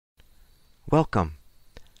Welcome.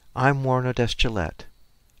 I'm Womanosity,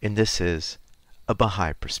 and this is A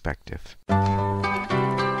Baha'i Perspective.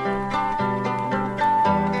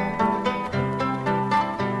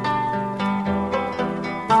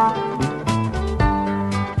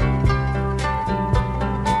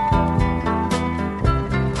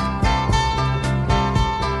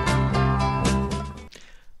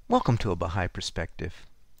 Welcome to A Baha'i Perspective.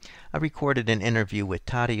 I recorded an interview with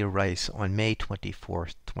Tadia Rice on May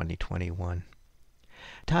 24th, 2021.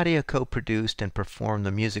 Tadia co-produced and performed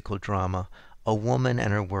the musical drama A Woman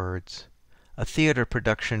and Her Words, a theater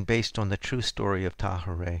production based on the true story of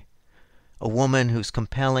Tahirih, a woman whose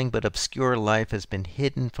compelling but obscure life has been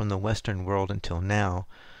hidden from the Western world until now,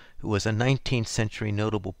 who was a 19th century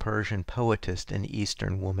notable Persian poetess and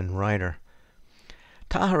Eastern woman writer.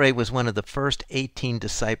 Tahirih was one of the first 18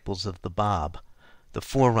 disciples of the Bab, the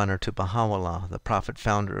forerunner to Bahau'llah, the prophet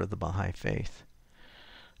founder of the Baha'i Faith.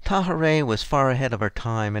 Tahirih was far ahead of her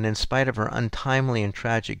time, and in spite of her untimely and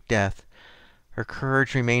tragic death, her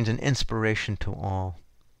courage remains an inspiration to all.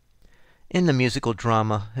 In the musical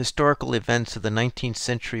drama, historical events of the 19th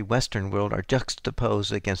century Western world are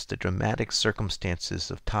juxtaposed against the dramatic circumstances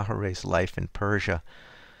of Tahirih's life in Persia,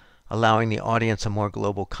 allowing the audience a more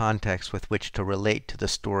global context with which to relate to the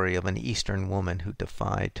story of an Eastern woman who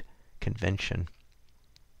defied convention.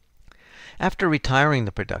 After retiring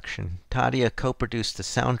the production, Tadia co-produced the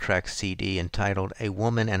soundtrack CD entitled A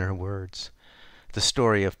Woman and Her Words, The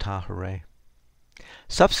Story of Tahirih.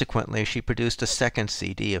 Subsequently, she produced a second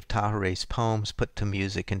CD of Tahirih's poems put to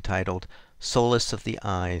music entitled Solace of the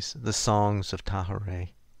Eyes, The Songs of Tahirih.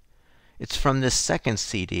 It's from this second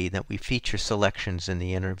CD that we feature selections in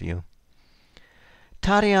the interview.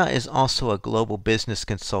 Tadia is also a global business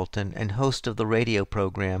consultant and host of the radio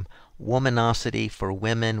program Womanosity for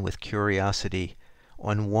Women with Curiosity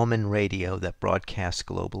on Woman Radio that broadcasts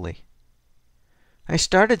globally. I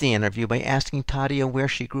started the interview by asking Tadia where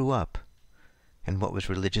she grew up and what was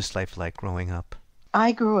religious life like growing up.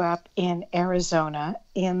 I grew up in Arizona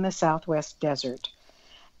in the Southwest Desert.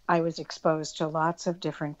 I was exposed to lots of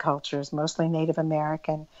different cultures, mostly Native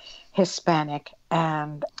American, Hispanic,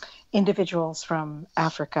 and individuals from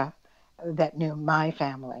Africa that knew my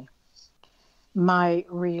family. My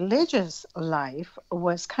religious life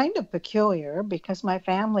was kind of peculiar because my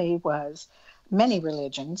family was many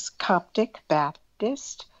religions: Coptic,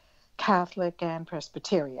 Baptist, Catholic, and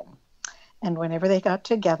Presbyterian. And whenever they got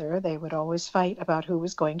together, they would always fight about who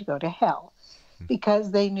was going to go to hell,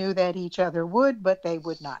 because they knew that each other would, but they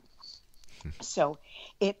would not. So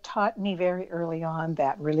it taught me very early on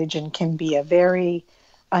that religion can be a very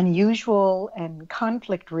unusual and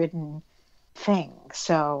conflict-ridden thing.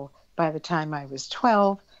 So by the time I was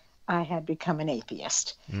 12, I had become an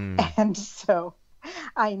atheist. And so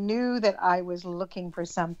I knew that I was looking for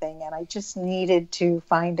something, and I just needed to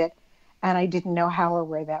find it. And I didn't know how or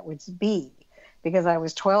where that would be, because I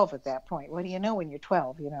was 12 at that point. What do you know when you're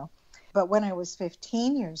 12, But when I was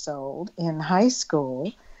 15 years old in high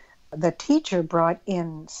school, the teacher brought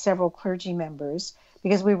in several clergy members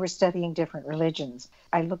because we were studying different religions.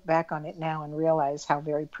 I look back on it now and realize how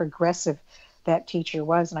very progressive that teacher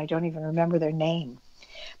was, and I don't even remember their name.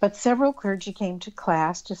 But several clergy came to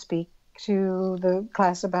class to speak to the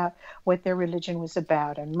class about what their religion was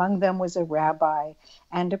about. And among them was a rabbi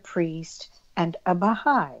and a priest and a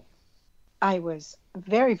Baha'i. I was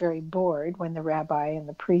very, very bored when the rabbi and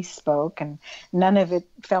the priest spoke, and none of it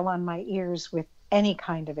fell on my ears with any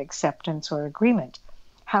kind of acceptance or agreement.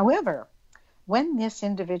 However, when this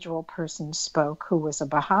individual person spoke, who was a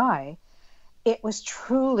Baha'i, it was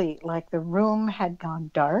truly like the room had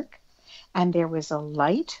gone dark, and there was a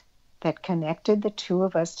light that connected the two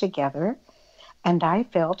of us together, and I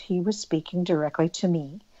felt he was speaking directly to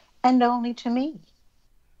me, and only to me.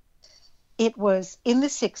 It was in the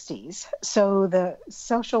 60s, so the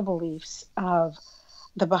social beliefs of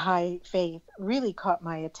the Baha'i Faith really caught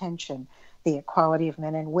my attention. The equality of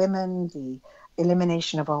men and women, the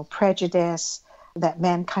elimination of all prejudice, that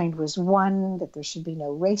mankind was one, that there should be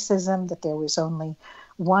no racism, that there was only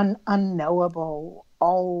one unknowable,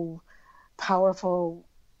 all-powerful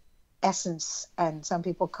essence, and some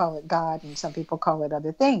people call it God, and some people call it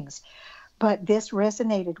other things. But this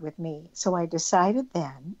resonated with me, so I decided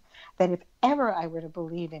then that if ever I were to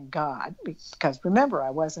believe in God, because remember, I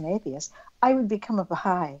was an atheist, I would become a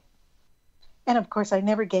Baha'i. And of course, I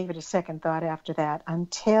never gave it a second thought after that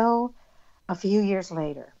until a few years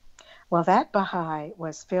later. Well, that Baha'i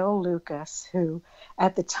was Phil Lucas, who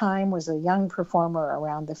at the time was a young performer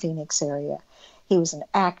around the Phoenix area. He was an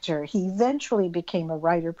actor. He eventually became a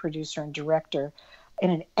writer, producer, and director,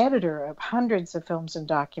 and an editor of hundreds of films and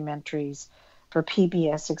documentaries, for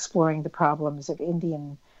PBS exploring the problems of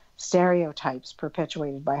Indian stereotypes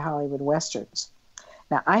perpetuated by Hollywood Westerns.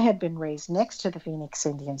 Now, I had been raised next to the Phoenix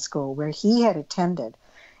Indian School where he had attended.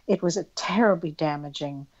 It was a terribly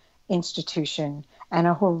damaging institution and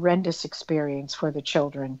a horrendous experience for the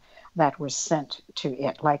children that were sent to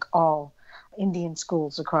it. Like all Indian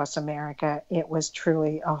schools across America, it was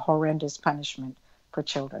truly a horrendous punishment for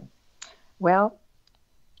children. Well,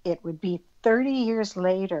 it would be 30 years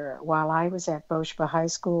later, while I was at Boschba High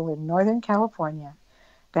School in Northern California,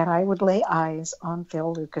 that I would lay eyes on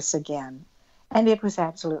Phil Lucas again. And it was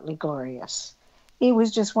absolutely glorious. It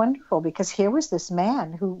was just wonderful because here was this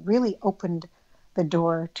man who really opened the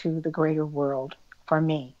door to the greater world for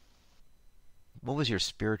me. What was your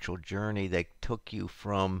spiritual journey that took you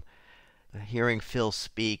from hearing Phil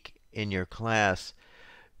speak in your class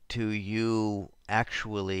to you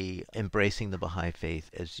actually embracing the Baha'i faith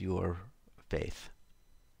as your faith?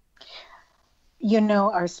 You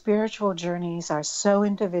know, our spiritual journeys are so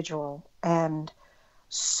individual and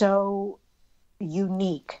so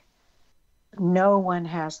unique. No one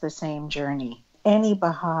has the same journey. Any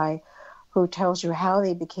Baha'i who tells you how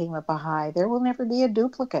they became a Baha'i, there will never be a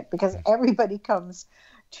duplicate because everybody comes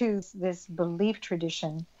to this belief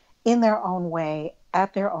tradition in their own way,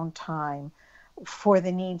 at their own time, for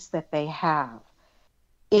the needs that they have.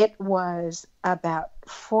 It was about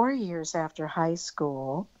 4 years after high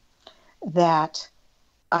school that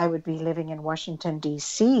I would be living in Washington,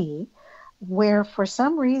 D.C., where for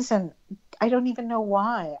some reason, I don't even know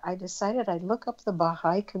why, I decided I'd look up the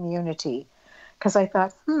Baha'i community because I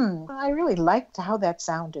thought, I really liked how that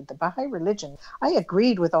sounded, the Baha'i religion. I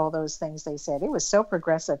agreed with all those things they said. It was so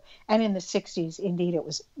progressive. And in the 60s, indeed, it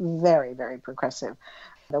was very, very progressive.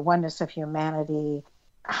 The oneness of humanity,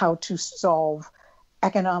 how to solve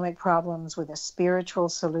economic problems with a spiritual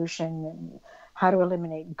solution, and how to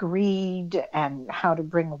eliminate greed, and how to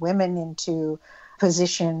bring women into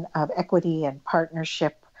position of equity and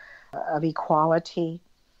partnership, of equality.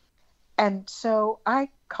 And so I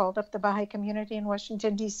called up the Baha'i community in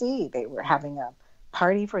Washington, D.C. They were having a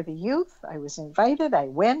party for the youth. I was invited. I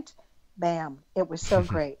went. Bam. It was so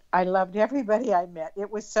great. I loved everybody I met.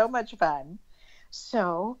 It was so much fun.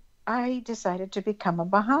 So I decided to become a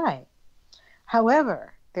Baha'i.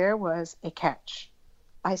 However, there was a catch.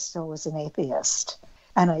 I still was an atheist,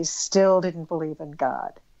 and I still didn't believe in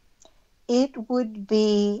God. It would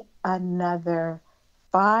be another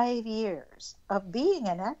 5 years of being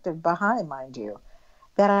an active Baha'i, mind you,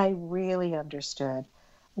 that I really understood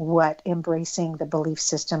what embracing the belief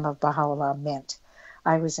system of Bahau'llah meant.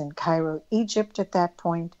 I was in Cairo, Egypt at that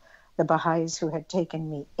point. The Baha'is who had taken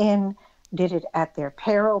me in did it at their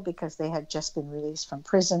peril because they had just been released from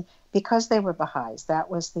prison because they were Baha'is. That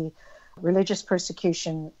was the religious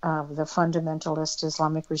persecution of the fundamentalist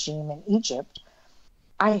Islamic regime in Egypt.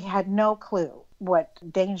 I had no clue what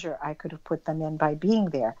danger I could have put them in by being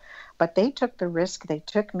there. But they took the risk. They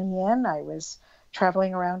took me in. I was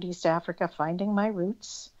traveling around East Africa, finding my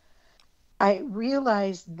roots. I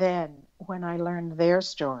realized then, when I learned their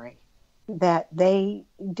story, that they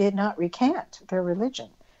did not recant their religion.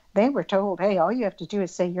 They were told, hey, all you have to do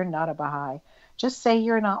is say you're not a Baha'i. Just say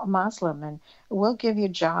you're not a Muslim, and we'll give you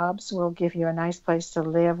jobs, we'll give you a nice place to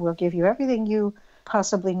live, we'll give you everything you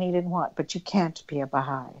possibly need and want, but you can't be a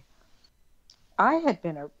Baha'i. I had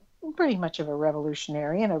been pretty much of a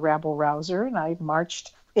revolutionary and a rabble-rouser, and I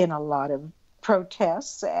marched in a lot of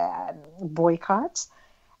protests and boycotts.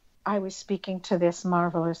 I was speaking to this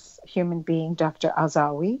marvelous human being, Dr.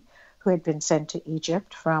 Azawi, who had been sent to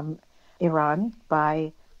Egypt from Iran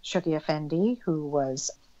by Shoghi Effendi, who was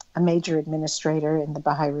a major administrator in the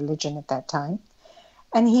Baha'i religion at that time.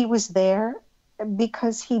 And he was there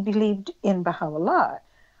because he believed in Baha'u'llah.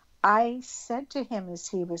 I said to him as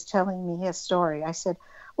he was telling me his story, I said,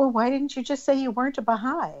 well, why didn't you just say you weren't a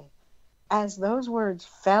Baha'i? As those words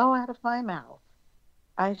fell out of my mouth,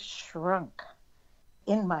 I shrunk.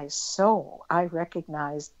 In my soul, I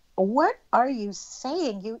recognized, what are you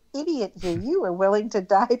saying, you idiot? You were willing to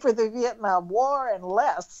die for the Vietnam War and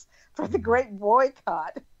less for the Great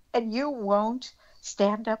Boycott. And you won't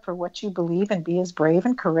stand up for what you believe and be as brave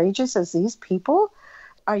and courageous as these people?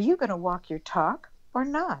 Are you going to walk your talk or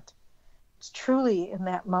not? It's truly in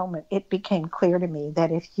that moment, it became clear to me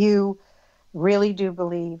that if you really do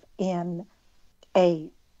believe in a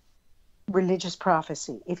religious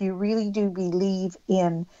prophecy, if you really do believe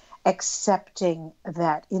in accepting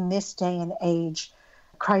that in this day and age,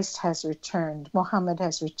 Christ has returned, Muhammad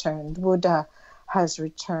has returned, Buddha has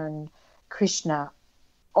returned, Krishna,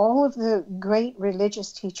 all of the great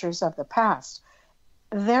religious teachers of the past,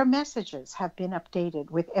 their messages have been updated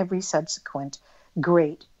with every subsequent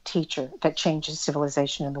great teacher that changes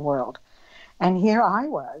civilization in the world. And here I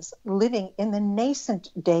was living in the nascent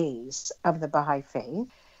days of the Baha'i Faith,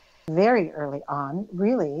 very early on,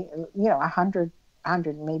 really, 100,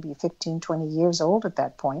 maybe 15, 20 years old at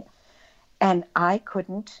that point. And I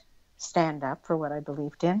couldn't stand up for what I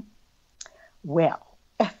believed in. Well,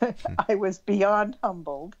 I was beyond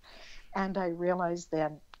humbled. And I realized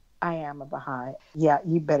then I am a Baha'i. Yeah,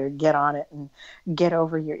 you better get on it and get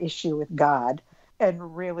over your issue with God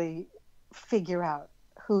and really figure out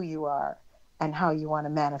who you are and how you want to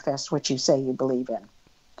manifest what you say you believe in.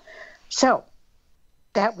 So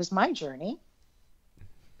that was my journey.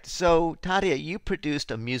 So, Tadia, you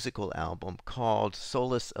produced a musical album called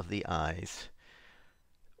Solace of the Eyes.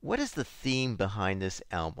 What is the theme behind this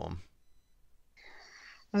album?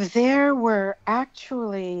 There were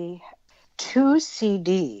actually 2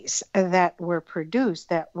 CDs that were produced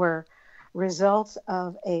that were results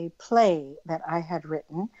of a play that I had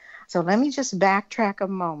written. So let me just backtrack a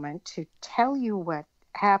moment to tell you what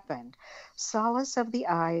happened. Solace of the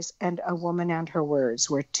Eyes and A Woman and Her Words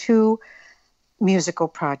were 2 musical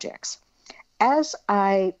projects. As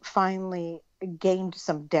I finally gained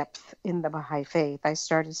some depth in the Baha'i Faith, I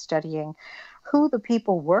started studying who the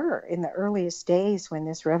people were in the earliest days when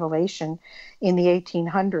this revelation in the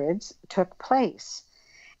 1800s took place.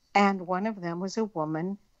 And one of them was a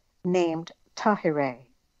woman named Tahirih.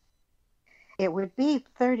 It would be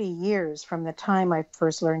 30 years from the time I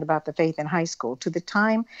first learned about the faith in high school to the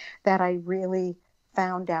time that I really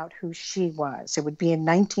found out who she was. It would be in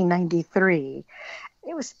 1993.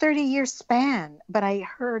 It was a 30-year span, but I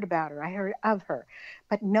heard about her. I heard of her.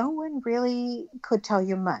 But no one really could tell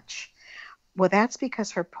you much. Well, that's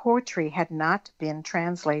because her poetry had not been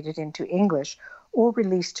translated into English or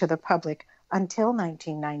released to the public until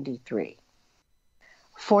 1993.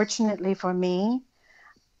 Fortunately for me,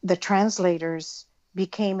 the translators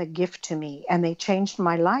became a gift to me, and they changed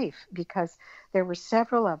my life because there were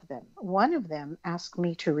several of them. One of them asked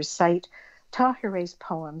me to recite Tahirih's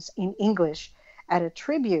poems in English at a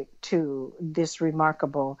tribute to this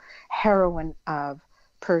remarkable heroine of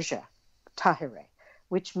Persia, Tahirih,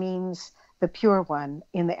 which means the pure one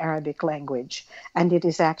in the Arabic language. And it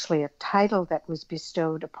is actually a title that was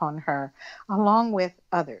bestowed upon her along with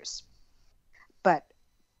others. But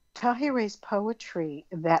Tahirih's poetry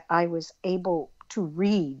that I was able to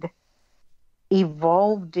read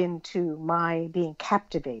evolved into my being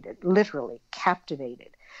captivated, literally captivated.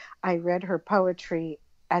 I read her poetry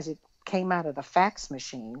as it came out of the fax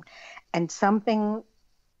machine, and something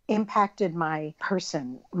impacted my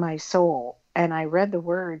person, my soul. And I read the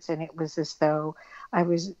words, and it was as though I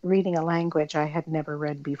was reading a language I had never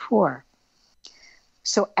read before.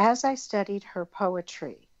 So as I studied her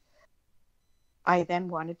poetry, I then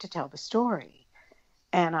wanted to tell the story.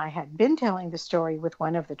 And I had been telling the story with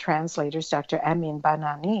one of the translators, Dr. Amin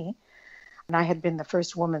Banani, and I had been the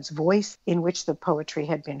first woman's voice in which the poetry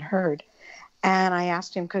had been heard. And I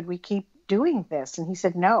asked him, could we keep doing this? And he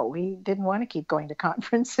said, no, he didn't want to keep going to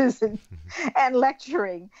conferences and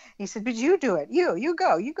lecturing. He said, but you do it. You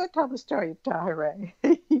go tell the story of Tahirih.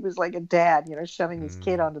 He was like a dad, shoving his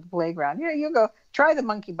kid onto the playground. You go, try the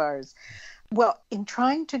monkey bars. Well, in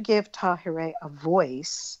trying to give Tahirih a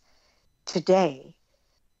voice today,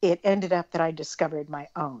 it ended up that I discovered my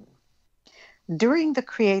own. During the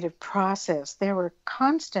creative process, there were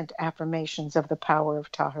constant affirmations of the power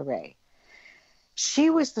of Tahirih. She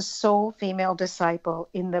was the sole female disciple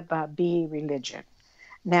in the Baha'i religion.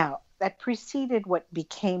 Now, that preceded what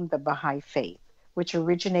became the Baha'i Faith, which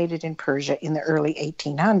originated in Persia in the early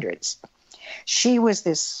 1800s. She was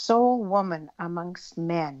this sole woman amongst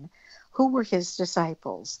men who were his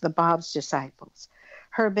disciples, the Bab's disciples.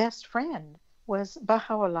 Her best friend was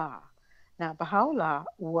Bahau'llah. Now, Bahau'llah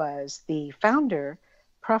was the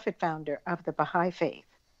prophet founder of the Baha'i Faith.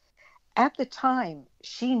 At the time,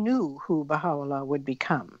 she knew who Bahau'llah would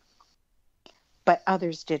become, but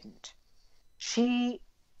others didn't. She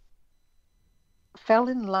fell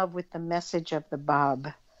in love with the message of the Bab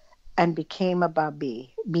and became a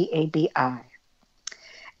Babi, B-A-B-I.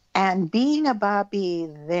 And being a Babi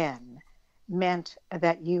then meant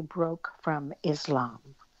that you broke from Islam,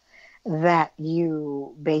 that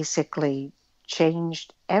you basically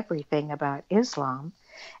changed everything about Islam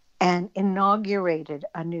and inaugurated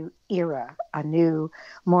a new era, a new,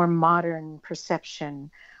 more modern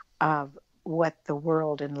perception of what the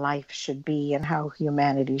world and life should be and how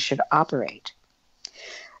humanity should operate.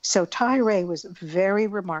 So Tahirih was very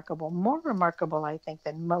remarkable, more remarkable, I think,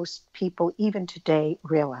 than most people even today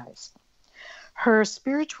realize. Her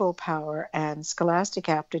spiritual power and scholastic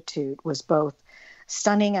aptitude was both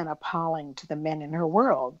stunning and appalling to the men in her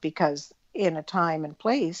world because in a time and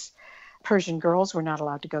place. Persian girls were not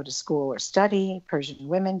allowed to go to school or study. Persian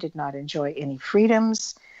women did not enjoy any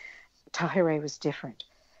freedoms. Tahirih was different.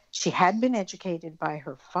 She had been educated by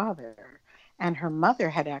her father, and her mother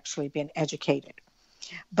had actually been educated.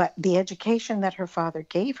 But the education that her father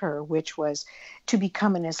gave her, which was to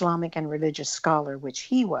become an Islamic and religious scholar, which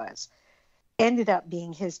he was, ended up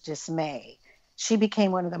being his dismay. She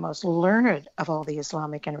became one of the most learned of all the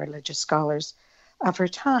Islamic and religious scholars of her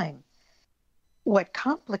time. What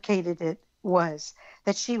complicated it was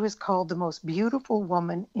that she was called the most beautiful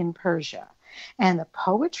woman in Persia. And the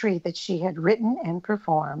poetry that she had written and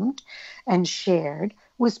performed and shared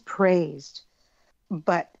was praised.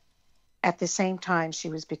 But at the same time, she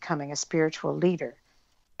was becoming a spiritual leader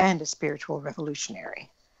and a spiritual revolutionary.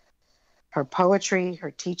 Her poetry,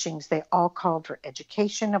 her teachings, they all called for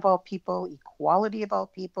education of all people, equality of all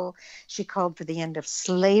people. She called for the end of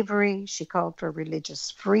slavery. She called for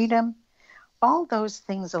religious freedom. All those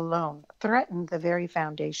things alone threatened the very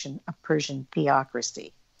foundation of Persian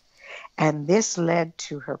theocracy. And this led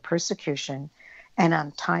to her persecution and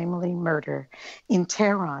untimely murder in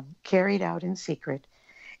Tehran, carried out in secret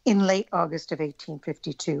in late August of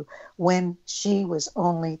 1852, when she was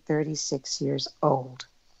only 36 years old.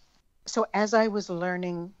 So as I was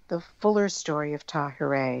learning the fuller story of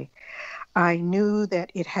Tahirih, I knew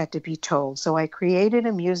that it had to be told. So I created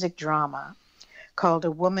a music drama called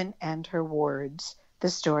A Woman and Her Words, The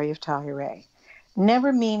Story of Tahirih,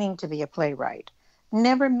 never meaning to be a playwright,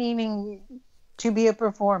 never meaning to be a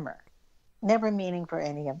performer, never meaning for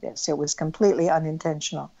any of this. It was completely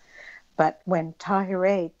unintentional. But when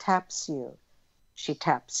Tahirih taps you, she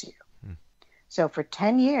taps you. So for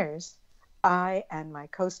 10 years, I and my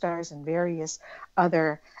co-stars and various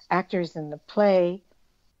other actors in the play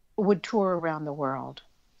would tour around the world.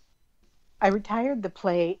 I retired the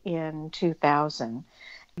play in 2000.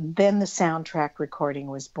 Then the soundtrack recording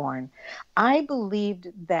was born. I believed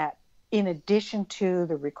that in addition to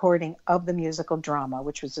the recording of the musical drama,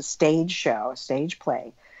 which was a stage show, a stage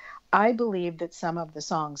play, I believed that some of the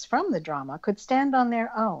songs from the drama could stand on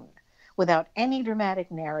their own without any dramatic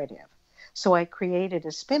narrative. So I created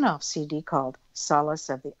a spin-off CD called Solace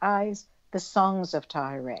of the Eyes, the Songs of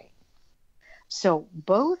Tahirih. So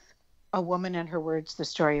both A Woman and Her Words, the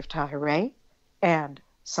Story of Tahirih, and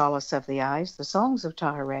Solace of the Eyes, the Songs of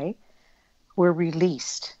Tahirih, were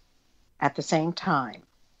released at the same time.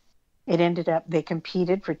 It ended up, they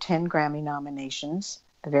competed for 10 Grammy nominations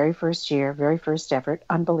the very first year, very first effort,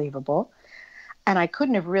 unbelievable. And I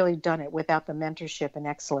couldn't have really done it without the mentorship and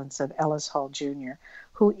excellence of Ellis Hall Jr.,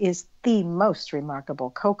 who is the most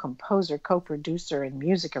remarkable co-composer, co-producer, and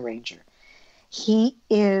music arranger. He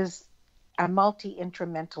is a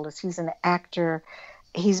multi-instrumentalist. He's an actor.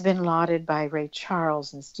 He's been lauded by Ray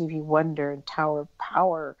Charles and Stevie Wonder and Tower of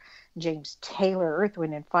Power, James Taylor, Earth,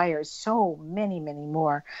 Wind, and Fire, so many, many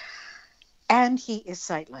more. And he is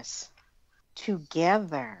sightless.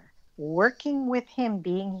 Together, working with him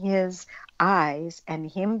being his eyes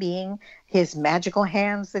and him being his magical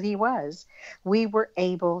hands that he was, we were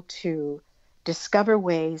able to discover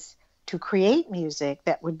ways to create music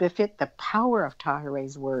that would befit the power of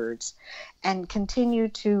Tahirih's words and continue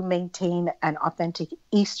to maintain an authentic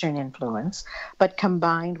Eastern influence, but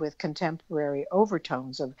combined with contemporary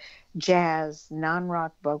overtones of jazz,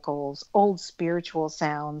 non-rock vocals, old spiritual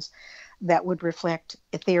sounds that would reflect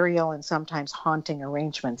ethereal and sometimes haunting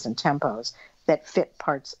arrangements and tempos that fit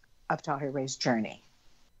parts of Tahirih's journey.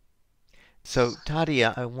 So,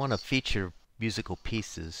 Tadia, I want to feature musical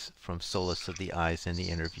pieces from Solace of the Eyes in the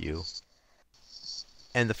interview.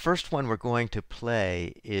 And the first one we're going to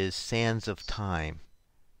play is Sands of Time.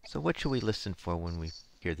 So what should we listen for when we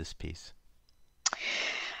hear this piece?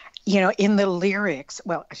 You know, in the lyrics,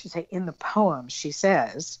 well, I should say in the poem, she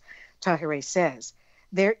says, Tahirih says,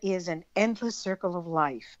 there is an endless circle of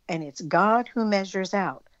life, and it's God who measures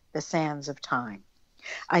out the sands of time.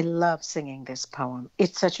 I love singing this poem.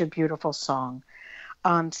 It's such a beautiful song.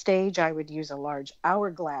 On stage, I would use a large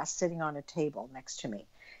hourglass sitting on a table next to me. It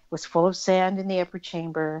was full of sand in the upper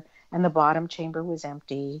chamber, and the bottom chamber was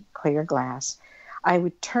empty, clear glass. I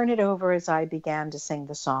would turn it over as I began to sing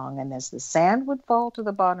the song, and as the sand would fall to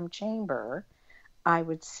the bottom chamber, I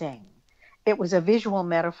would sing. It was a visual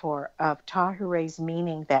metaphor of Tahirih's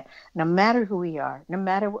meaning that no matter who we are, no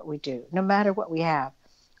matter what we do, no matter what we have,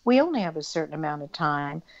 we only have a certain amount of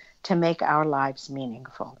time to make our lives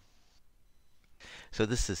meaningful. So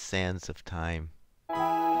this is Sands of Time.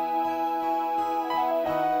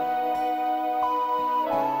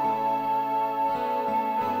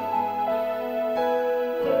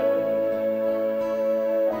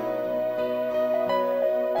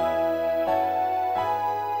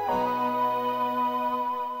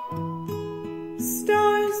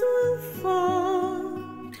 will fall,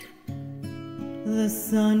 the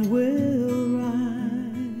sun will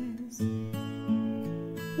rise,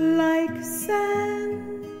 like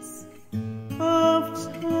sands of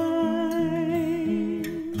time.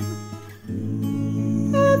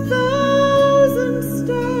 A thousand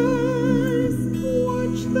stars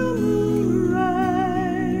watch the moon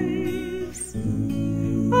rise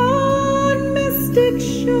on mystic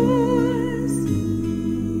shores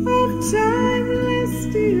of timeless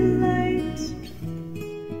delight.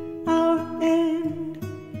 Our end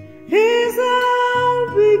is our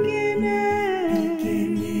beginning,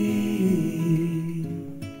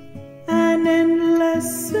 an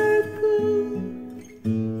endless circle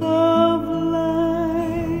of life.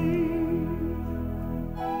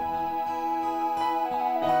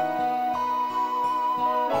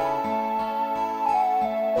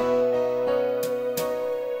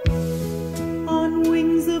 On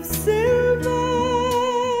wings of silver,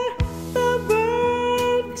 the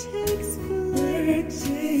bird takes flight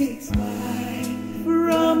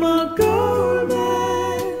from a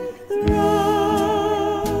golden throne.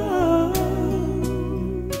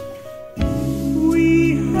 We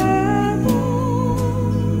have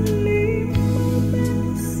only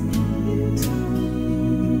moments in time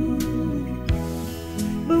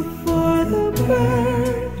before the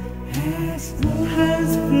bird has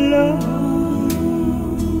flown.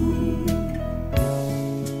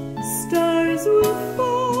 Stars will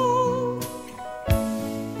fall,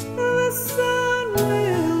 the sun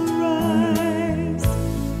will rise.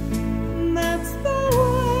 That's the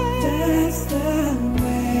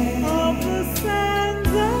way of the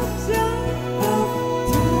sands of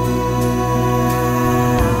time.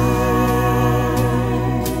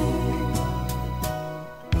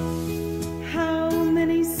 How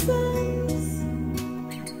many suns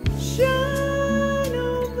shine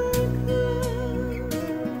over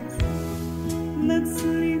clouds that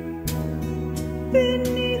sleep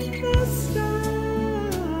beneath the stars,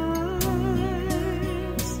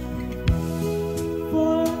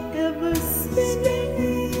 forever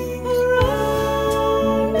spinning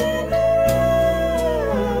around and around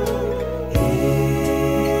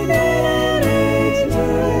in an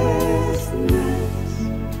ageless night.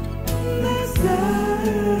 The stars,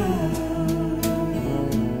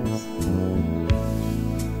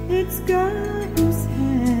 it's God whose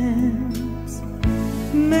hands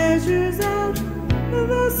measures out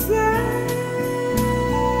the sand.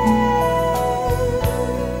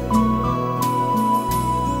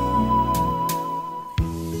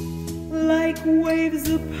 Like waves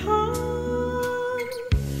upon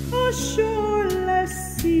a shoreless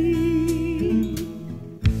sea,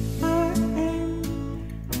 our end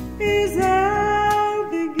is our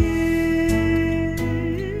beginning.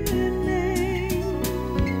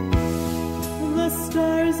 The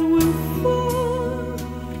stars will fall,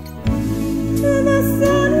 the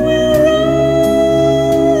sun will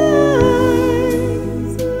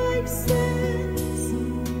rise, like sands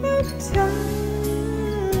of time.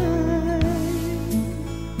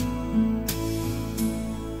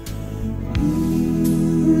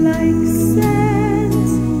 Like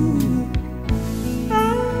sands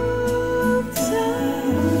of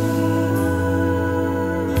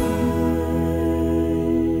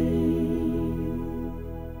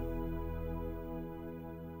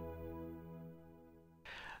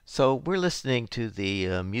So we're listening to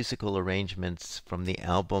the musical arrangements from the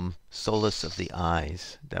album Solace of the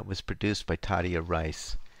Eyes that was produced by Tadia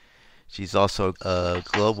Rice. She's also a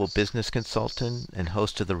global business consultant and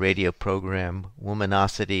host of the radio program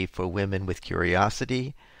Womanosity for Women with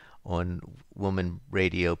Curiosity on Woman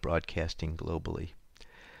Radio broadcasting globally.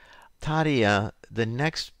 Tadia, the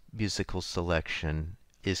next musical selection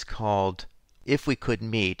is called If We Could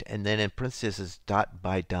Meet, and then in parentheses, dot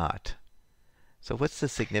by dot. So what's the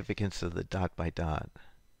significance of the dot by dot?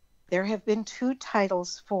 There have been two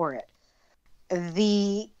titles for it.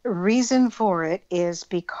 The reason for it is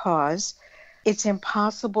because it's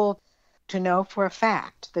impossible to know for a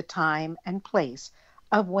fact the time and place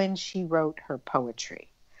of when she wrote her poetry.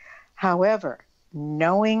 However,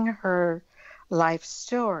 knowing her life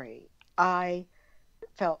story, I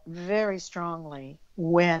felt very strongly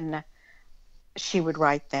when she would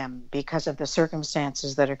write them because of the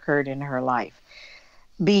circumstances that occurred in her life.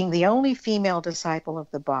 Being the only female disciple of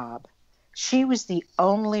the Bab, she was the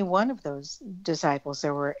only one of those disciples,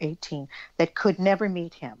 there were 18, that could never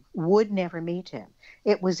meet him, would never meet him.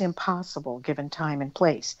 It was impossible given time and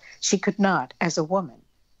place. She could not, as a woman,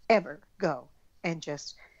 ever go and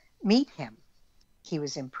just meet him. He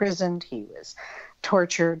was imprisoned, he was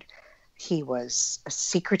tortured, he was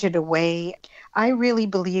secreted away. I really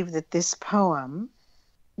believe that this poem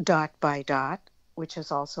Dot by Dot, which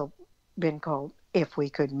has also been called If We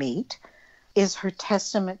Could Meet, is her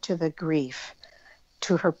testament to the grief,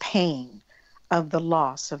 to her pain of the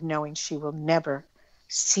loss of knowing she will never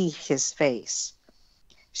see his face.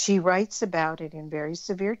 She writes about it in very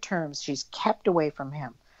severe terms. She's kept away from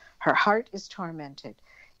him. Her heart is tormented,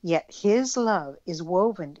 yet his love is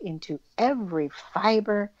woven into every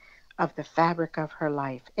fiber of the fabric of her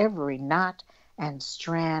life, every knot and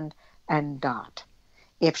strand and dot.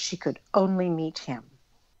 If she could only meet him.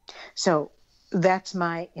 So that's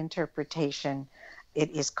my interpretation.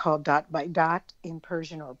 It is called Dot by Dot in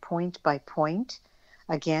Persian, or Point by Point,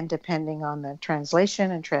 again, depending on the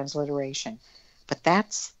translation and transliteration. But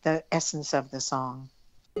that's the essence of the song.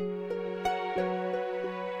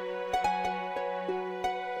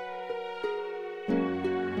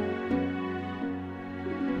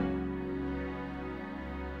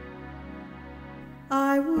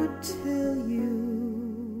 I would tell you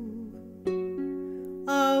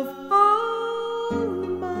of all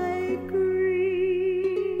my grief,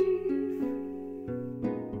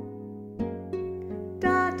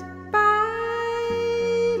 dot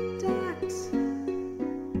by dot,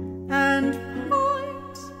 and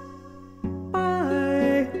point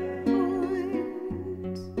by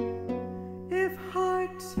point, if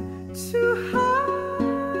heart to heart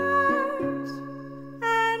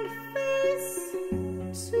and face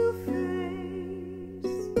to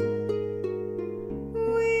face,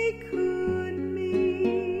 we could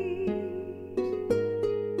meet.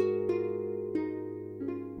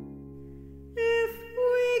 If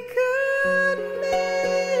we could meet,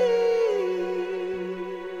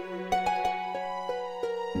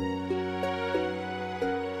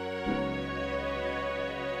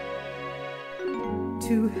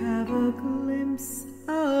 to have a glimpse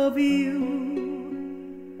of you,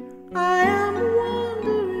 I am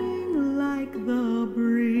wandering like the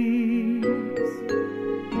breeze,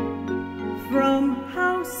 from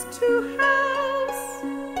house to house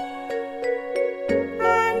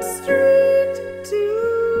and street to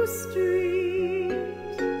street,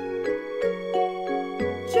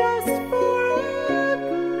 just for a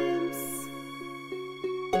glimpse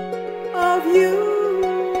of you.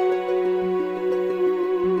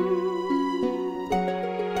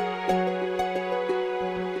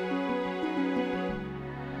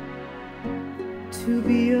 To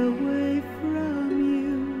be away from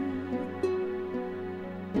you,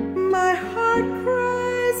 my heart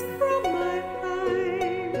cries from my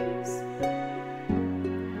eyes,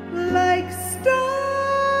 like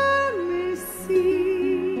stormy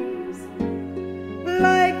seas,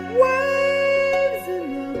 like waves in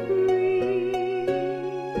the breeze.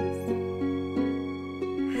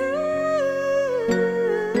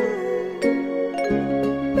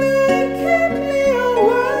 They keep me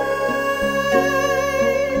away.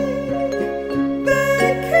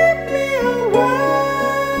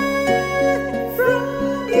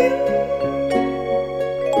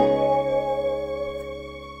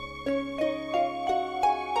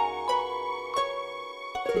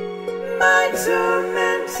 My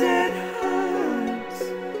tormented heart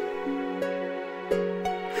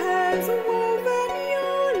has woven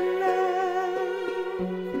your love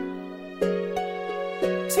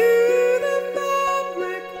to the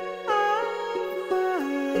fabric of my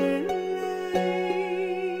life,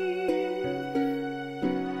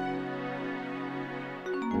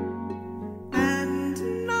 and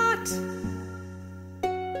not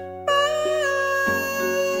by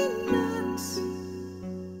not,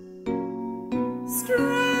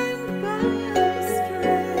 strand by strand,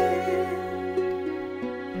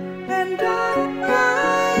 and dot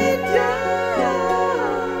by dot,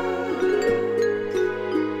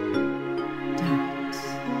 dot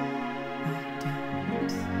by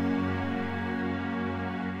dot.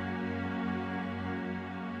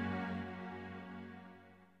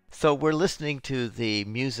 So we're listening to the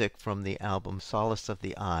music from the album Solace of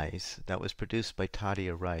the Eyes that was produced by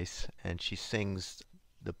Tadia Rice, and she sings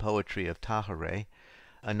the poetry of Tahirih,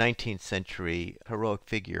 a 19th century heroic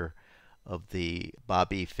figure of the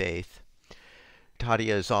Baha'i Faith.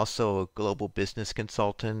 Tadia is also a global business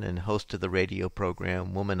consultant and host of the radio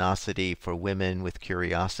program Womanosity for Women with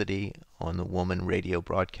Curiosity on the Woman Radio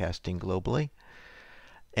Broadcasting globally.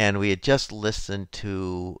 And we had just listened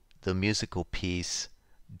to the musical piece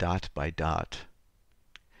Dot by Dot.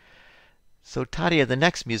 So Tadia, the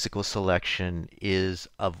next musical selection is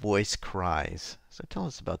A Voice Cries. So tell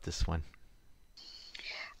us about this one.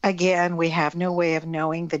 Again, we have no way of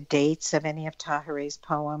knowing the dates of any of Tahirih's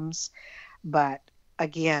poems, but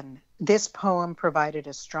again, this poem provided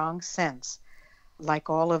a strong sense, like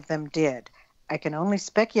all of them did, I can only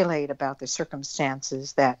speculate about the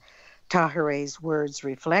circumstances that Tahirih's words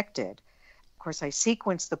reflected. Of course, I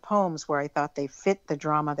sequenced the poems where I thought they fit the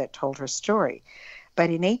drama that told her story. But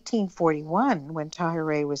in 1841, when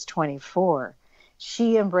Tahirih was 24,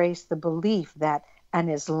 she embraced the belief that an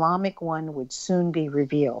Islamic one would soon be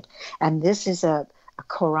revealed. And this is a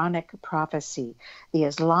Quranic prophecy. The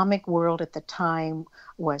Islamic world at the time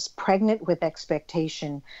was pregnant with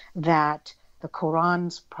expectation that the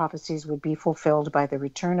Quran's prophecies would be fulfilled by the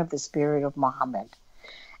return of the spirit of Muhammad.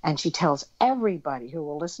 And she tells everybody who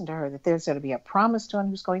will listen to her that there's going to be a promised one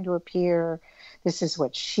who's going to appear. This is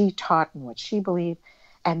what she taught and what she believed.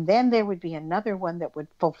 And then there would be another one that would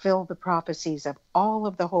fulfill the prophecies of all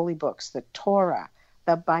of the holy books, the Torah,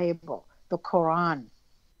 the Bible, the Quran.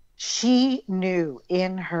 She knew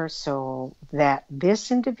in her soul that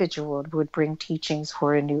this individual would bring teachings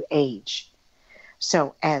for a new age.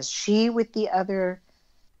 So as she, with the other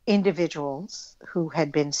individuals who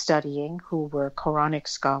had been studying, who were Quranic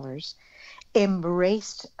scholars,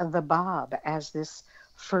 embraced the Bab as this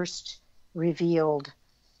first revealed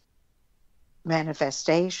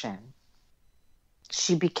manifestation,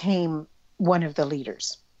 she became one of the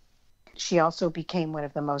leaders. She also became one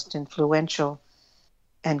of the most influential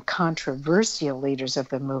and controversial leaders of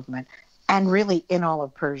the movement, and really in all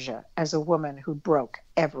of Persia, as a woman who broke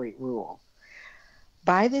every rule.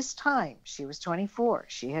 By this time, she was 24.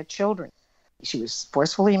 She had children. She was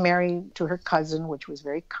forcefully married to her cousin, which was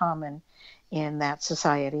very common in that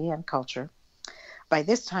society and culture. By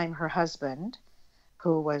this time, her husband,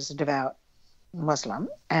 who was a devout Muslim,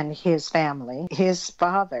 and his family, his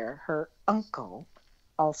father, her uncle,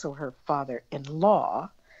 also her father-in-law,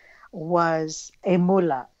 was a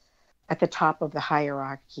mullah at the top of the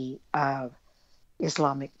hierarchy of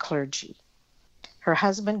Islamic clergy. Her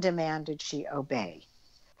husband demanded she obey.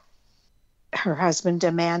 Her husband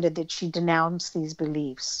demanded that she denounce these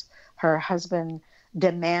beliefs. Her husband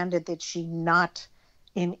demanded that she not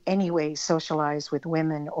in any way socialize with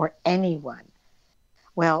women or anyone.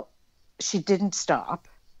 Well, she didn't stop,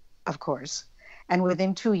 of course, and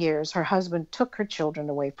within 2 years, her husband took her children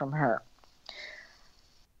away from her.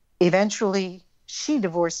 Eventually, she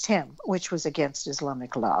divorced him, which was against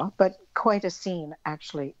Islamic law, but quite a scene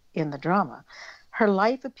actually in the drama. Her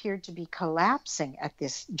life appeared to be collapsing at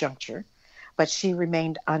this juncture, but she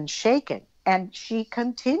remained unshaken, and she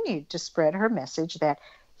continued to spread her message that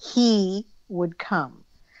he would come.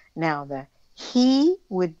 Now, the he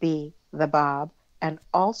would be the Bab and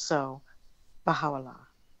also Bahau'llah.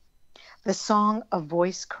 The song of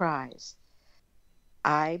voice cries,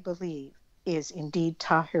 I believe, is indeed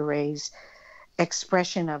Tahirih's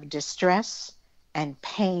expression of distress and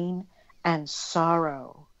pain and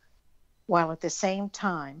sorrow, while at the same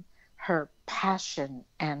time her passion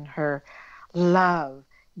and her love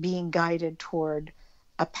being guided toward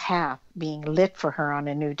a path being lit for her on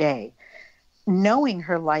a new day. Knowing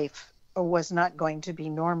her life was not going to be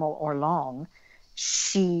normal or long,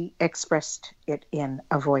 she expressed it in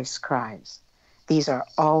A Voice Cries. These are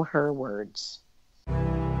all her words.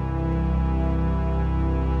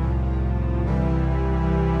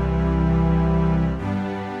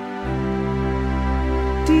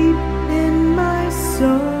 Deep in my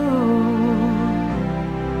soul,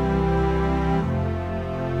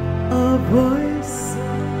 a voice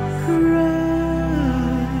cries,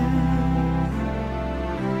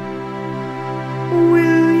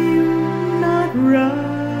 will you not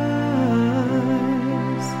rise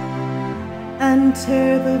and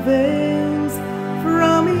tear the veils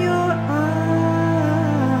from your eyes?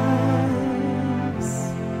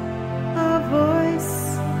 A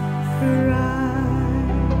voice cries.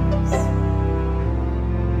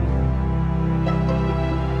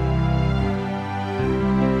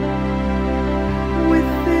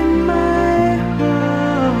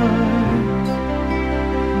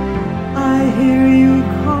 Hear you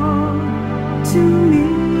call to me.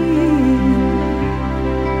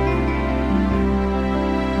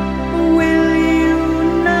 Will you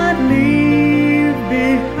not leave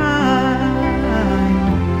behind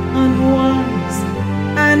unwise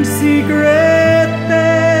and secret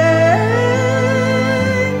things?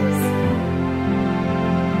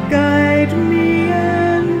 Guide me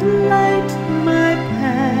and light my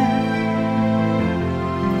path,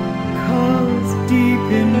 'cause deep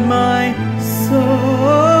in my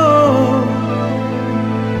soul,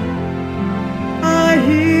 I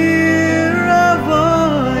hear a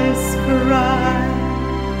voice cry.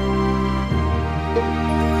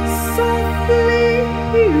 Softly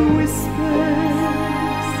he whispers,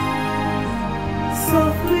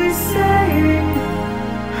 softly saying,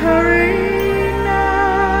 hurry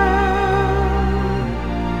now.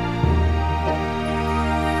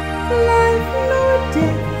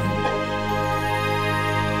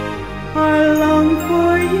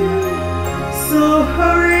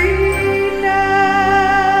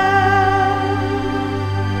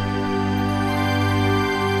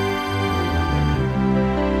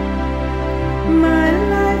 My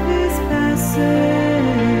life is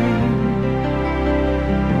passing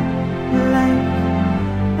like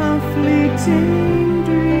a fleeting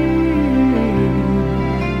dream.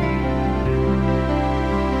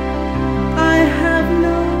 I have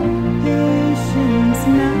no patience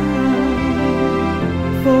now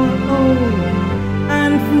for old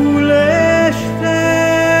and foolish things,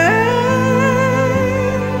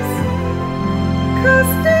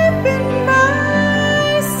 'cause deep in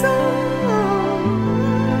my soul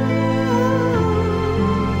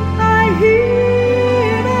I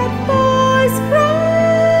hear that voice cry.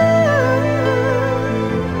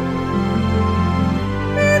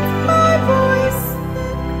 It's my voice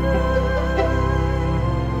that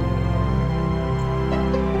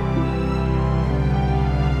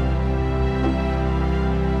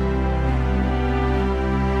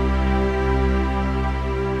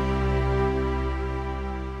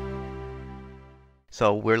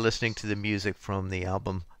So we're listening to the music from the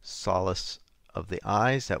album Solace of the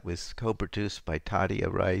Eyes that was co-produced by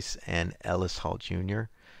Tadia Rice and Ellis Hall Jr.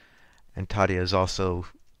 And Tadia is also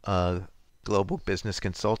a global business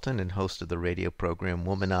consultant and host of the radio program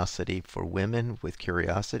Womanosity for Women with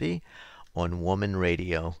Curiosity on Woman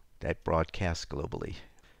Radio that broadcasts globally.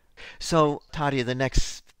 So Tadia, the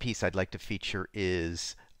next piece I'd like to feature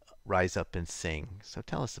is Rise Up and Sing. So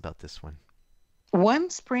tell us about this one. One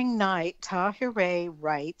spring night, Tahirih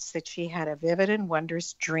writes that she had a vivid and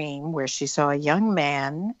wondrous dream where she saw a young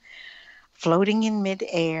man floating in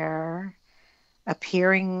midair,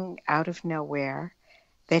 appearing out of nowhere,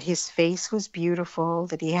 that his face was beautiful,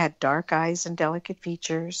 that he had dark eyes and delicate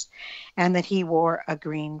features, and that he wore a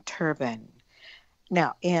green turban.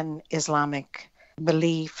 Now, in Islamic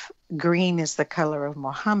belief, green is the color of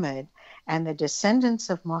Muhammad, and the descendants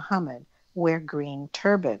of Muhammad wear green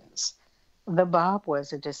turbans. The Bab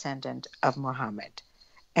was a descendant of Muhammad,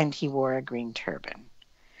 and he wore a green turban.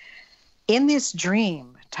 In this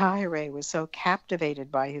dream, Tahirih was so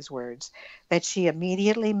captivated by his words that she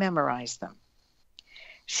immediately memorized them.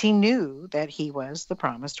 She knew that he was the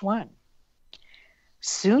promised one.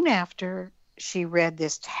 Soon after, she read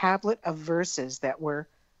this tablet of verses that were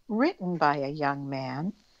written by a young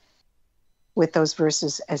man with those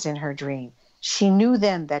verses as in her dream. She knew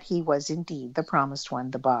then that he was indeed the promised one,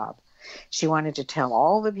 the Bab. She wanted to tell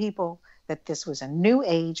all the people that this was a new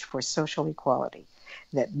age for social equality,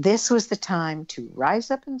 that this was the time to rise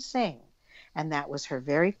up and sing. And that was her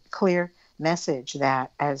very clear message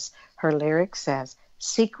that, as her lyric says,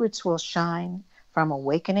 secrets will shine from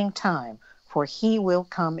awakening time, for he will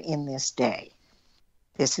come in this day.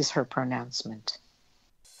 This is her pronouncement.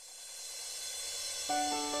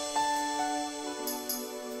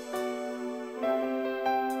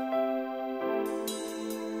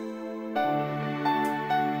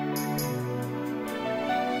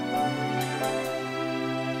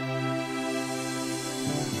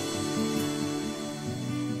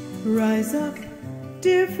 Rise up,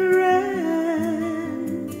 dear friend,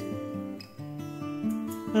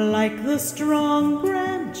 like the strong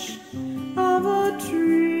branch of a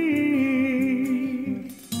tree.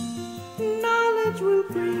 Knowledge will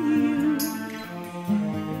bring you,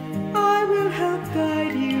 I will help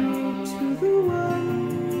guide you to the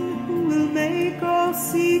one who will make all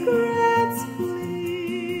secrets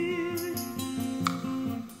clear.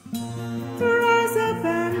 Rise up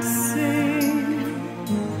and sing.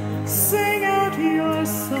 Sing out your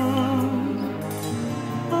song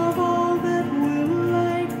of all that will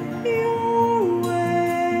light your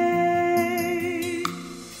way.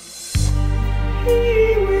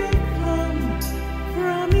 He will come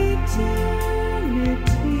from eternity.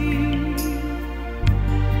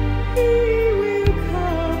 He will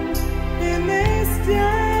come in this day.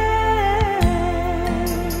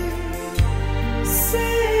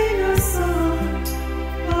 Sing a song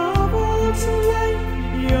of all to light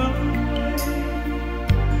your way.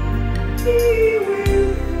 He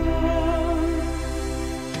will come.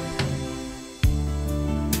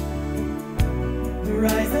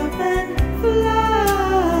 Rise up and fly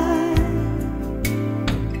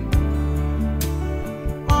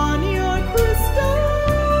on your crystal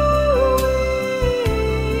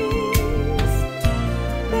wings.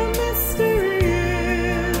 The mystery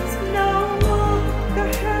is no more. The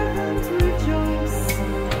heavens rejoice.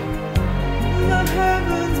 The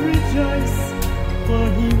heavens rejoice, for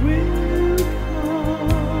he will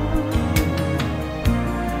come.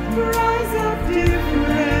 Rise up, dear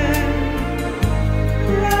friend.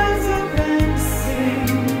 Rise up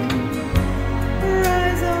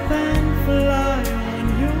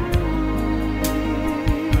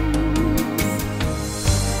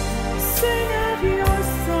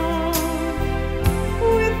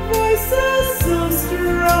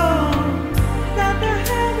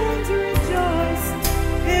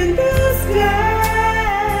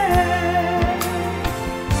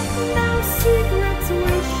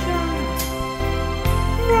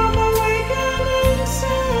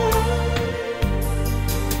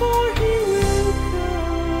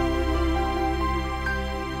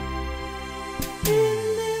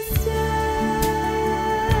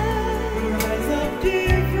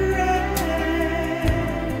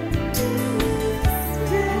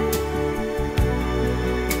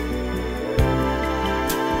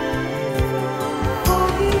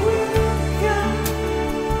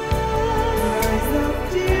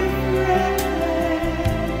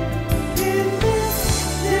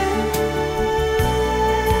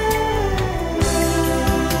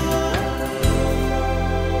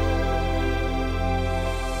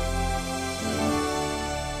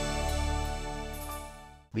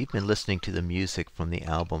been listening to the music from the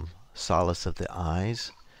album Solace of the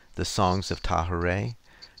Eyes, the Songs of Tahirih,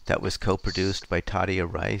 that was co-produced by Tadia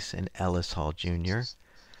Rice and Ellis Hall Jr.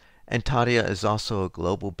 And Tadia is also a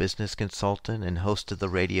global business consultant and host of the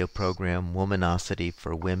radio program Womanosity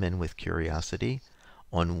for Women with Curiosity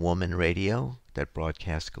on Woman Radio that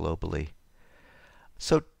broadcasts globally.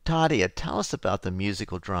 So Tadia, tell us about the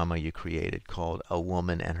musical drama you created called A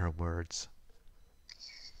Woman and Her Words.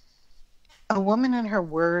 A Woman and Her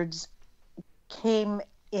Words came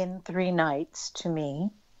in 3 nights to me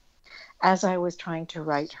as I was trying to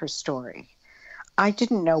write her story. I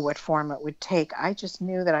didn't know what form it would take. I just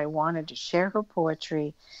knew that I wanted to share her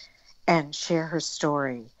poetry and share her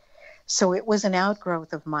story. So it was an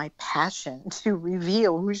outgrowth of my passion to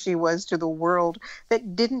reveal who she was to the world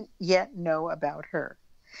that didn't yet know about her.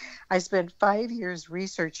 I spent 5 years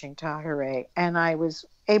researching Tahirih, and I was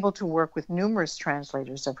able to work with numerous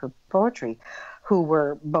translators of her poetry who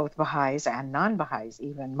were both Baha'is and non-Baha'is,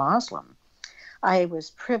 even Muslim. I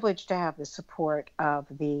was privileged to have the support of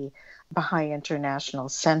the Baha'i International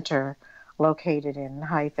Center located in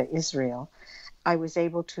Haifa, Israel. I was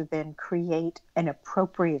able to then create an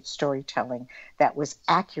appropriate storytelling that was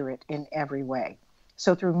accurate in every way.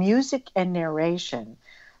 So through music and narration,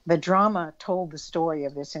 the drama told the story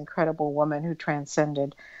of this incredible woman who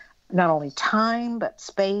transcended not only time, but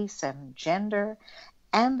space and gender,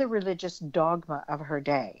 and the religious dogma of her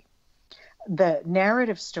day. The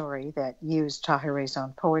narrative story that used Tahirih's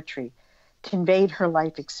own poetry conveyed her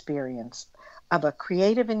life experience of a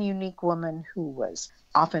creative and unique woman who was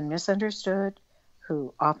often misunderstood,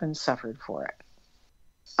 who often suffered for it.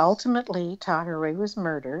 Ultimately, Tahirih was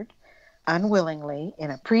murdered unwillingly in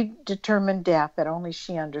a predetermined death that only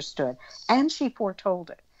she understood, and she foretold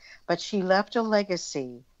it. But she left a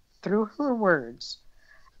legacy through her words,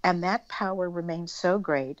 and that power remains so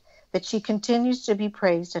great that she continues to be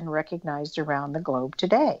praised and recognized around the globe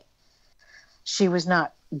today. She was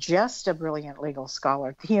not just a brilliant legal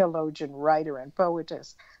scholar, theologian, writer, and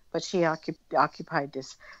poetess, but she occupied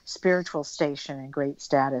this spiritual station and great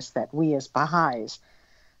status that we as Baha'is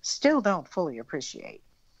still don't fully appreciate.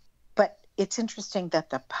 But it's interesting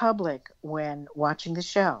that the public, when watching the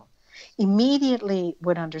show, immediately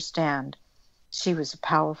would understand she was a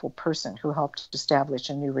powerful person who helped establish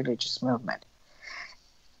a new religious movement.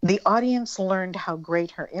 The audience learned how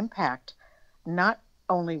great her impact not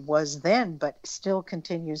only was then, but still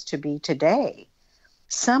continues to be today.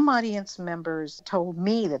 Some audience members told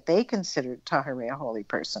me that they considered Tahirih a holy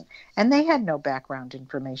person, and they had no background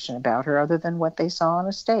information about her other than what they saw on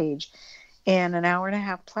a stage in an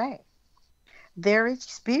hour-and-a-half play. Their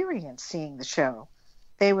experience seeing the show,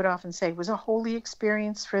 they would often say, was a holy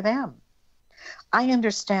experience for them. I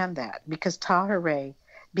understand that because Tahirih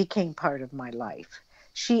became part of my life.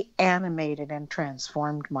 She animated and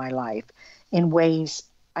transformed my life in ways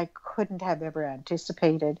I couldn't have ever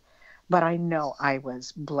anticipated, but I know I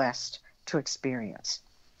was blessed to experience.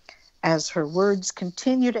 As her words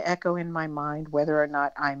continue to echo in my mind, whether or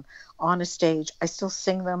not I'm on a stage, I still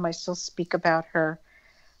sing them, I still speak about her.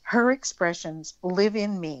 Her expressions live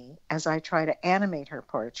in me as I try to animate her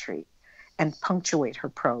poetry and punctuate her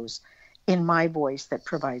prose in my voice that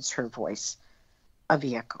provides her voice a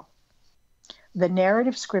vehicle. The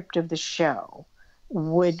narrative script of the show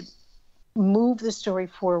would move the story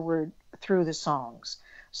forward through the songs.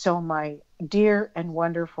 So my dear and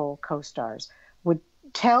wonderful co-stars would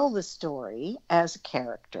tell the story as a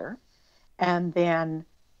character, and then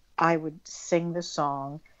I would sing the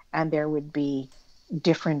song, and there would be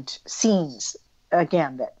different scenes,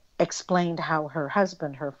 again, that explained how her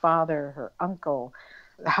husband, her father, her uncle,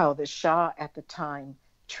 how the Shah at the time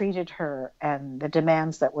treated her and the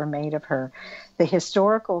demands that were made of her. The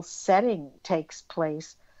historical setting takes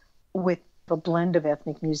place with a blend of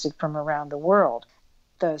ethnic music from around the world.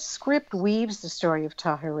 The script weaves the story of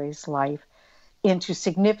Tahirih's life into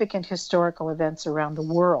significant historical events around the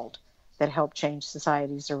world that helped change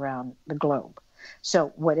societies around the globe.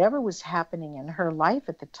 So whatever was happening in her life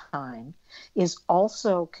at the time is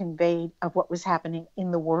also conveyed of what was happening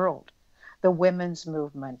in the world. The women's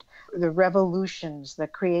movement, the revolutions, the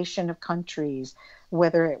creation of countries,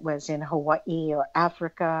 whether it was in Hawaii or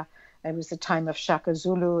Africa. It was the time of Shaka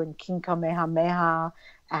Zulu and King Kamehameha,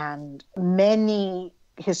 and many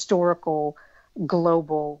historical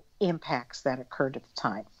global impacts that occurred at the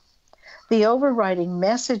time. The overriding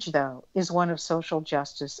message, though, is one of social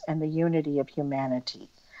justice and the unity of humanity.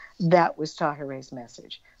 That was Tahirih's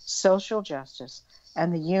message, social justice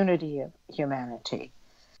and the unity of humanity.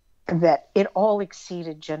 That it all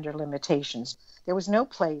exceeded gender limitations. There was no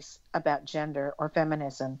place about gender or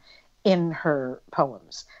feminism in her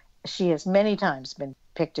poems. She has many times been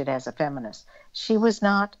depicted as a feminist. She was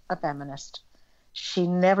not a feminist. She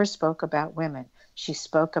never spoke about women. She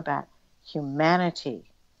spoke about humanity,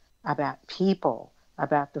 about people,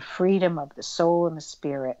 about the freedom of the soul and the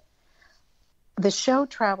spirit. The show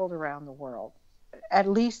traveled around the world. At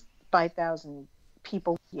least 5,000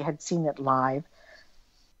 people had seen it live.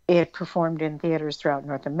 It performed in theaters throughout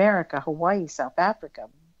North America, Hawaii, South Africa,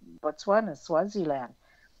 Botswana, Swaziland,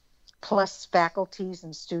 plus faculties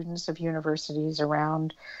and students of universities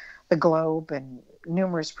around the globe, and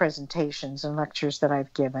numerous presentations and lectures that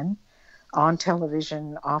I've given on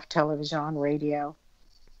television, off television, on radio.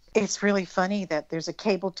 It's really funny that there's a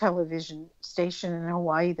cable television station in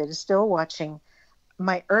Hawaii that is still watching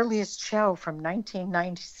my earliest show from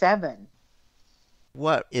 1997.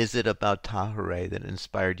 What is it about Tahirih that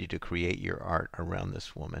inspired you to create your art around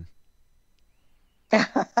this woman?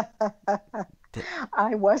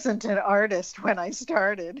 I wasn't an artist when I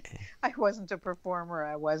started. I wasn't a performer.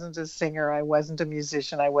 I wasn't a singer. I wasn't a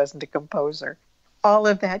musician. I wasn't a composer. All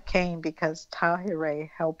of that came because Tahirih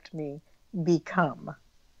helped me become.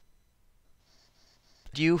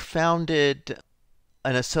 You founded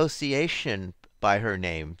an association by her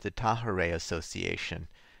name, the Tahirih Association.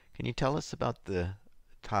 Can you tell us about the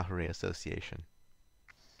Tahirih Association?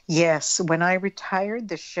 Yes, when I retired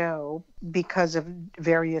the show because of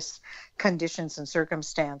various conditions and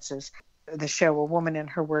circumstances, the show A Woman in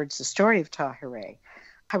Her Words, The Story of Tahirih,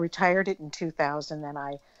 I retired it in 2000, and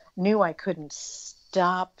I knew I couldn't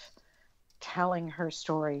stop telling her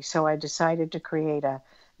story, so I decided to create a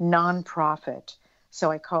nonprofit.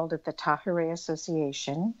 So I called it the Tahirih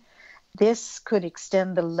Association. This could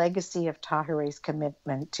extend the legacy of Tahirih's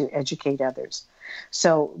commitment to educate others.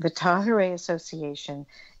 So the Tahirih Association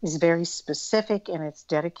is very specific in its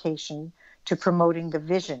dedication to promoting the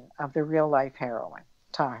vision of the real-life heroine,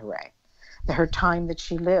 Tahirih, her time that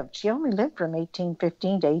she lived. She only lived from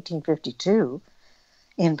 1815 to 1852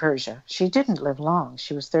 in Persia. She didn't live long.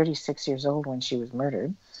 She was 36 years old when she was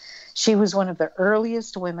murdered. She was one of the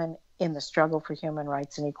earliest women in the struggle for human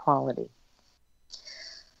rights and equality.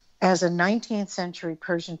 As a 19th century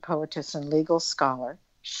Persian poetess and legal scholar,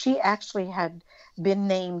 she actually had been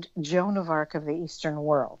named Joan of Arc of the Eastern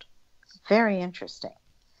world. Very interesting.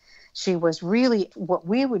 She was really what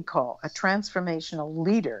we would call a transformational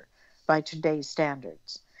leader by today's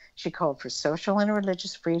standards. She called for social and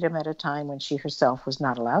religious freedom at a time when she herself was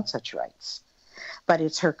not allowed such rights. But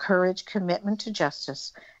it's her courage, commitment to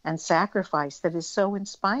justice, and sacrifice that is so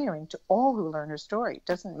inspiring to all who learn her story. It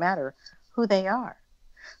doesn't matter who they are.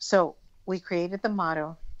 So we created the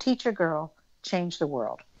motto, teach a girl, change the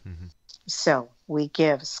world. Mm-hmm. So we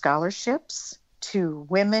give scholarships to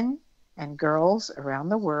women and girls around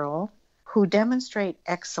the world who demonstrate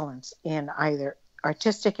excellence in either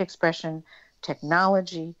artistic expression,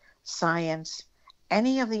 technology, science,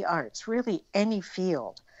 any of the arts, really any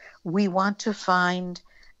field. We want to find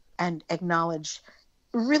and acknowledge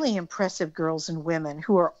really impressive girls and women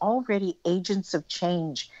who are already agents of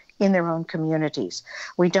change in their own communities.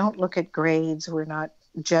 We don't look at grades. We're not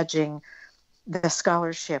judging the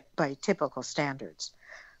scholarship by typical standards.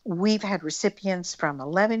 We've had recipients from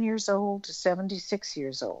 11 years old to 76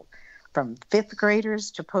 years old, from fifth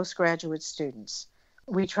graders to postgraduate students.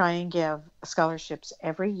 We try and give scholarships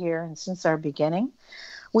every year, and since our beginning,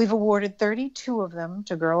 we've awarded 32 of them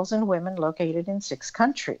to girls and women located in 6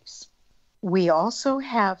 countries. We also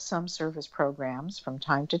have some service programs from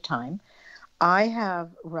time to time. I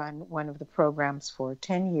have run one of the programs for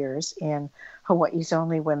 10 years in Hawaii's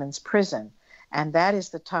only women's prison, and that is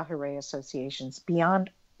the Tahirih Association's Beyond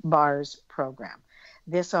Bars program.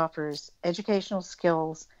 This offers educational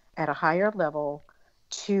skills at a higher level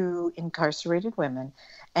to incarcerated women,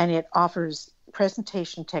 and it offers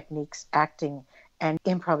presentation techniques, acting, and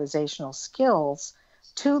improvisational skills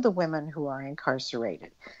to the women who are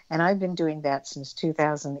incarcerated. And I've been doing that since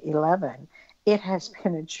 2011. It has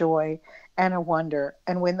been a joy and a wonder.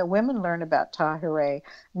 And when the women learn about Tahirih,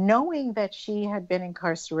 knowing that she had been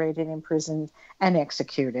incarcerated, imprisoned, and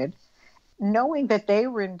executed, knowing that they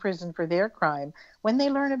were in prison for their crime, when they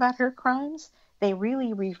learn about her crimes, they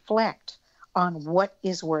really reflect on what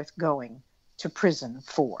is worth going to prison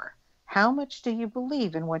for. How much do you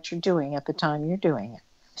believe in what you're doing at the time you're doing it?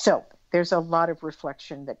 So there's a lot of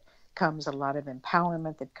reflection that comes, a lot of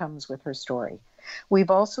empowerment that comes with her story. We've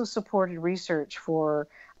also supported research for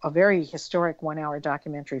a very historic 1-hour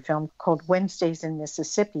documentary film called Wednesdays in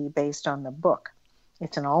Mississippi, based on the book.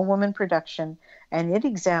 It's an all-woman production, and it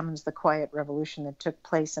examines the quiet revolution that took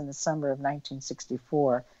place in the summer of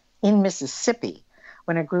 1964 in Mississippi,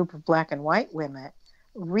 when a group of black and white women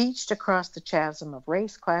reached across the chasm of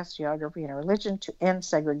race, class, geography, and religion to end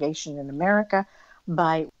segregation in America,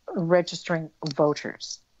 by registering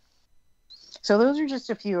voters. So those are just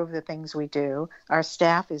a few of the things we do. Our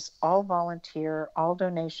staff is all volunteer. All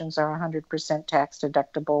donations are 100% tax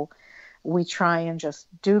deductible. We try and just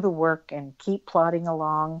do the work and keep plodding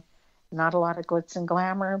along. Not a lot of glitz and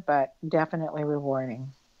glamour, but definitely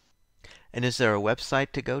rewarding. And is there a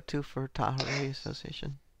website to go to for Tahirih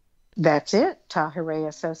Association? That's it,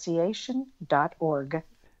 tahirihassociation.org.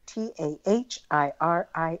 TAHIRIH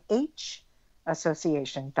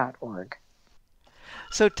association.org.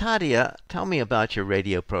 So Tadia, tell me about your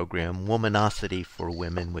radio program, Womanosity for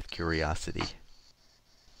Women with Curiosity.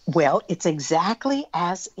 Well, it's exactly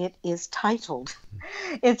as it is titled.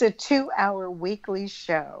 It's a 2-hour weekly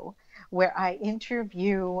show where I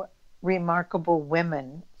interview remarkable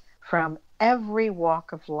women from every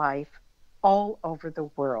walk of life all over the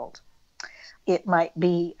world. It might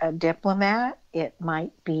be a diplomat. It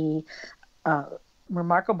might be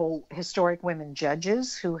remarkable historic women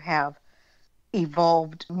judges who have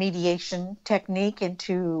evolved mediation technique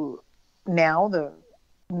into now the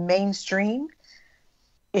mainstream.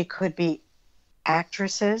 It could be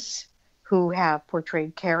actresses who have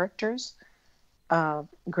portrayed characters of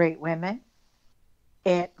great women.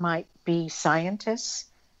 It might be scientists,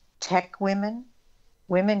 tech women,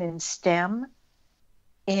 women in STEM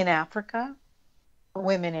in Africa,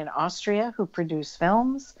 women in Austria who produce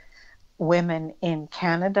films, women in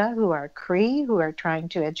Canada who are Cree, who are trying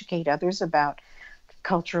to educate others about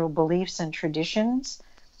cultural beliefs and traditions.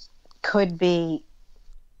 Could be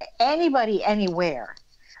anybody, anywhere,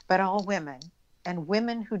 but all women, and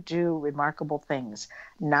women who do remarkable things,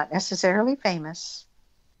 not necessarily famous,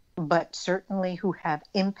 but certainly who have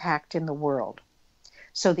impact in the world.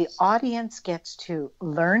 So the audience gets to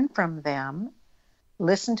learn from them,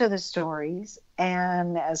 listen to the stories,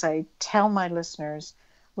 and as I tell my listeners,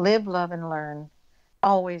 live, love, and learn.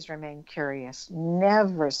 Always remain curious.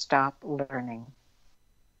 Never stop learning.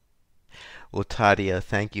 Well, Tadia,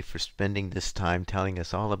 thank you for spending this time telling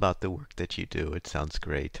us all about the work that you do. It sounds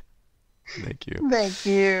great. Thank you. Thank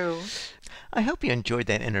you. I hope you enjoyed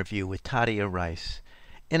that interview with Tadia Rice,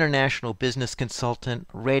 international business consultant,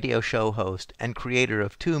 radio show host, and creator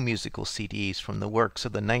of 2 musical CDs from the works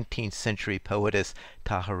of the 19th century poetess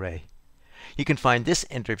Tahirih. You can find this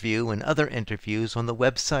interview and other interviews on the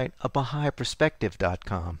website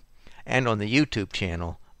BahaiPerspective.com and on the YouTube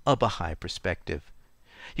channel A Baha'i Perspective.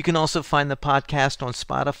 You can also find the podcast on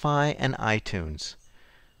Spotify and iTunes.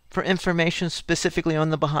 For information specifically on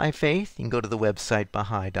the Baha'i Faith, you can go to the website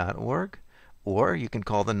Baha'i.org, or you can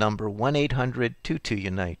call the number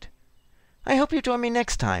 1-800-22-UNITE. I hope you join me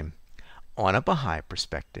next time on A Baha'i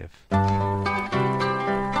Perspective.